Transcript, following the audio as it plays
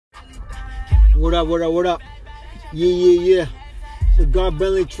What up, what up, what up? Yeah. The God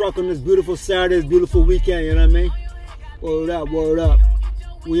Bentley truck on this beautiful Saturday, this beautiful weekend, you know what I mean? Word up, word up.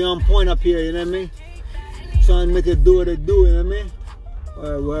 We on point up here, you know what I mean? Trying to make it do what it do, you know what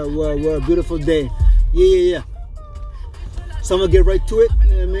I mean? Word, beautiful day. Yeah. So I'm gonna get right to it, you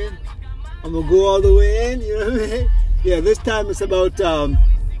know what I mean? I'm gonna go all the way in, you know what I mean? Yeah, this time it's about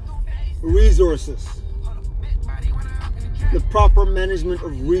resources. The proper management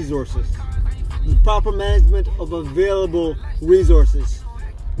of resources. The proper management of available resources,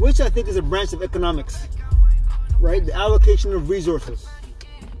 which I think is a branch of economics, right? The allocation of resources,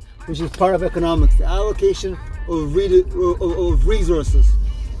 which is part of economics. The allocation of resources.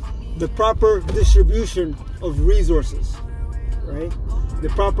 The proper distribution of resources, right? The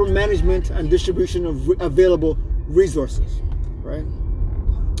proper management and distribution of available resources, right?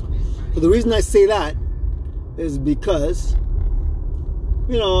 So the reason I say that is because,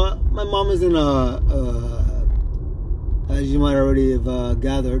 you know, my mom is in as you might already have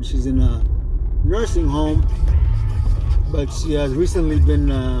gathered, she's in a nursing home, but she has recently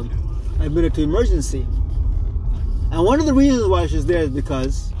been admitted to emergency. And one of the reasons why she's there is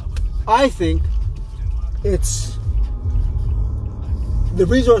because I think it's the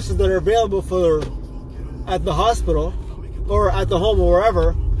resources that are available for her at the hospital or at the home or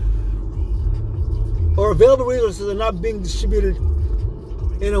wherever, or available resources are not being distributed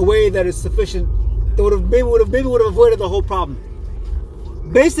in a way that is sufficient, that would have avoided the whole problem.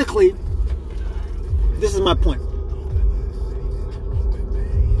 Basically, this is my point.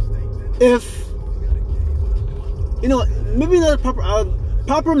 If, you know, maybe not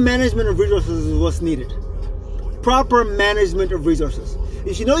proper management of resources is what's needed. Proper management of resources.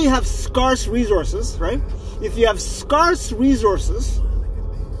 If you know you have scarce resources, right? If you have scarce resources,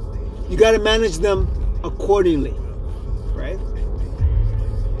 you got to manage them accordingly, right?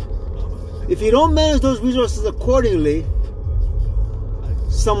 If you don't manage those resources accordingly,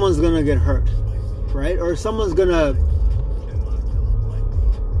 someone's gonna get hurt, right? Or someone's gonna,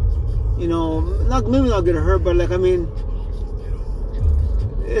 you know, maybe not get hurt, but like, I mean,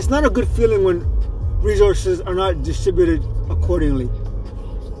 it's not a good feeling when resources are not distributed accordingly,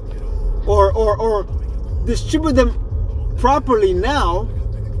 or distribute them properly now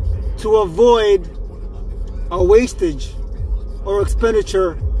to avoid a wastage or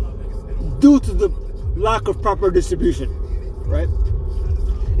expenditure due to the lack of proper distribution, right?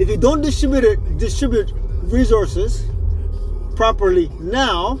 If you don't distribute resources properly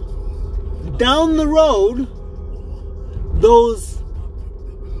now, down the road, that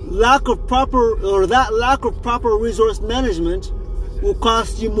lack of proper resource management will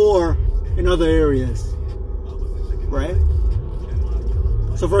cost you more in other areas, right?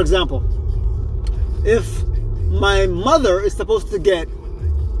 So for example, if my mother is supposed to get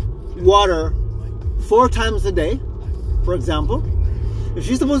water 4 times a day, for example, if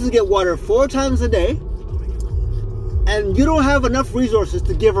she's supposed to get water 4 times a day, and you don't have enough resources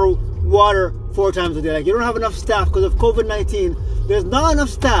to give her water 4 times a day, like you don't have enough staff because of COVID-19, there's not enough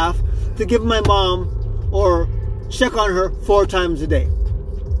staff to give my mom or check on her 4 times a day.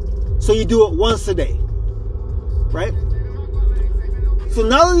 So you do it once a day, right? So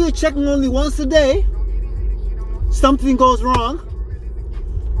now that you're checking only once a day, something goes wrong.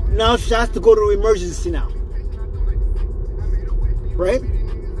 Now she has to go to emergency now, right?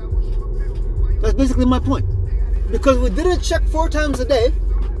 That's basically my point. Because we didn't check 4 times a day,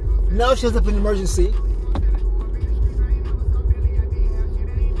 now she has up an emergency,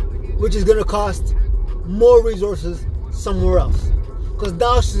 which is going to cost more resources somewhere else. Because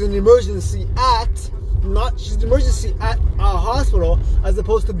now she's an emergency at a hospital as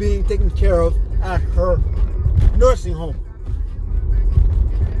opposed to being taken care of at her nursing home.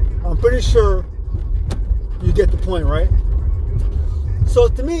 I'm pretty sure you get the point, right? So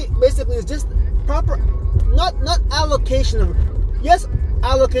to me, basically, it's just proper, not allocation of, yes,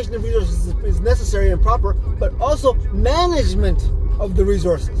 allocation of resources is necessary and proper, but also management of the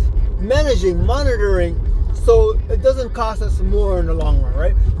resources. Managing, monitoring, so it doesn't cost us more in the long run,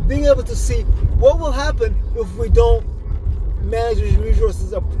 right? Being able to see what will happen if we don't manage these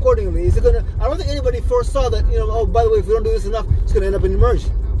resources accordingly. Is it gonna? I don't think anybody foresaw that, you know, oh, by the way, if we don't do this enough, it's gonna end up in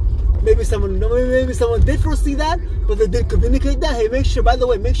emergency. Maybe someone did foresee that, but they did communicate that. Hey, make sure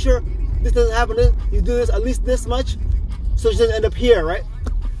this doesn't happen. You do this at least this much, so it doesn't end up here, right?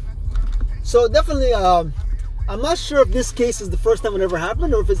 So definitely, I'm not sure if this case is the first time it ever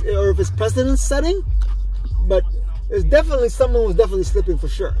happened, or if it's precedent setting, but it's definitely someone was definitely slipping for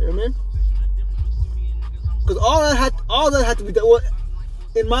sure. You know what I mean? Because all that had to be done. Well,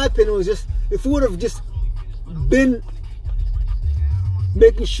 in my opinion, was just if we would have just been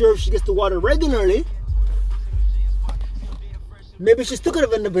making sure she gets the water regularly. Maybe she still could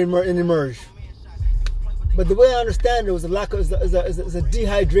have ended up in emerge. But the way I understand it was a lack of is a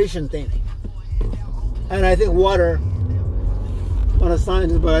dehydration thing. And I think water, I'm not a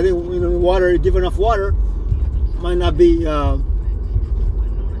scientist, but I think water, give enough water, might not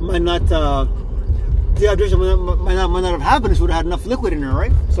dehydration might not have happened if she would have had enough liquid in her,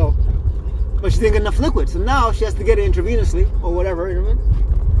 right? So, but she didn't get enough liquid, so now she has to get it intravenously or whatever, you know what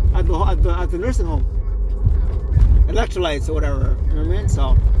I mean? At the nursing home, electrolytes or whatever, you know what I mean?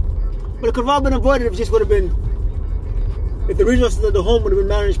 So, but it could have all been avoided if it just would have been, if the resources at the home would have been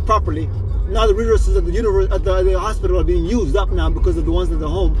managed properly. Now the resources at the hospital are being used up now because of the ones at the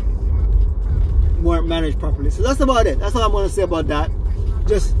home weren't managed properly. So that's about it. That's all I'm going to say about that.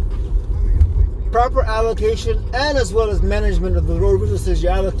 Just proper allocation and as well as management of the resources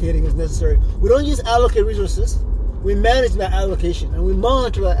you're allocating is necessary. We don't just allocate resources, we manage that allocation and we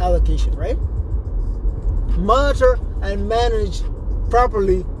monitor that allocation, right? Monitor and manage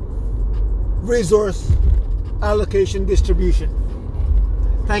properly resource allocation distribution.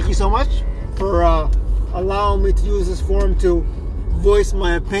 Thank you so much for allowing me to use this forum to voice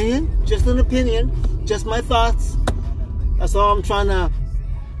my opinion. Just an opinion, just my thoughts. That's all I'm trying to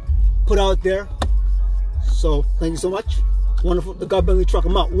put out there. So thank you so much. Wonderful. The God Bentley truck.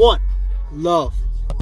 I'm out. One, love.